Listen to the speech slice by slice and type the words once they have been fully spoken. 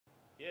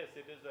Yes,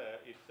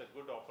 it's a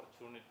good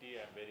opportunity.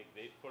 I'm very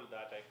grateful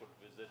that I could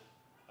visit.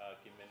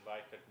 Kim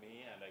invited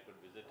me and I could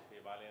visit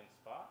Himalayan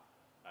Spa,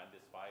 and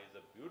this spa is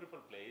a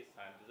beautiful place,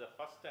 and this is the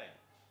first time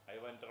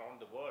I went around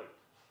the world,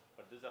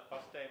 but this is the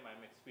first time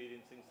I'm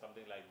experiencing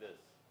something like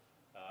this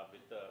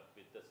with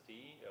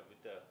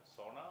the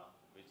sauna,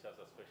 which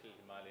has a special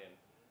Himalayan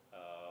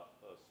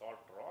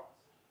salt rocks,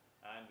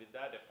 and with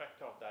that effect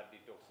of that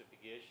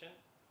detoxification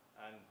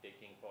and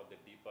taking for the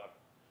deeper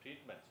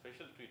treatment,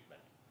 special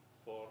treatment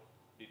for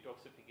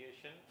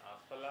detoxification as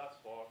well as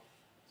for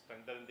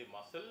strengthening the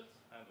muscles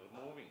and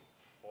removing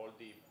all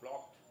the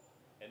blocked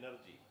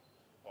energy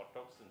or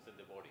toxins in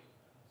the body.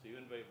 So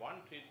even by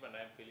one treatment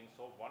I am feeling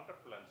so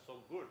wonderful and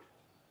so good.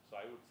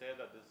 So I would say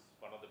that this is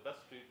one of the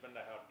best treatment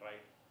I have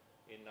tried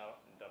in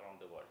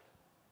around the world.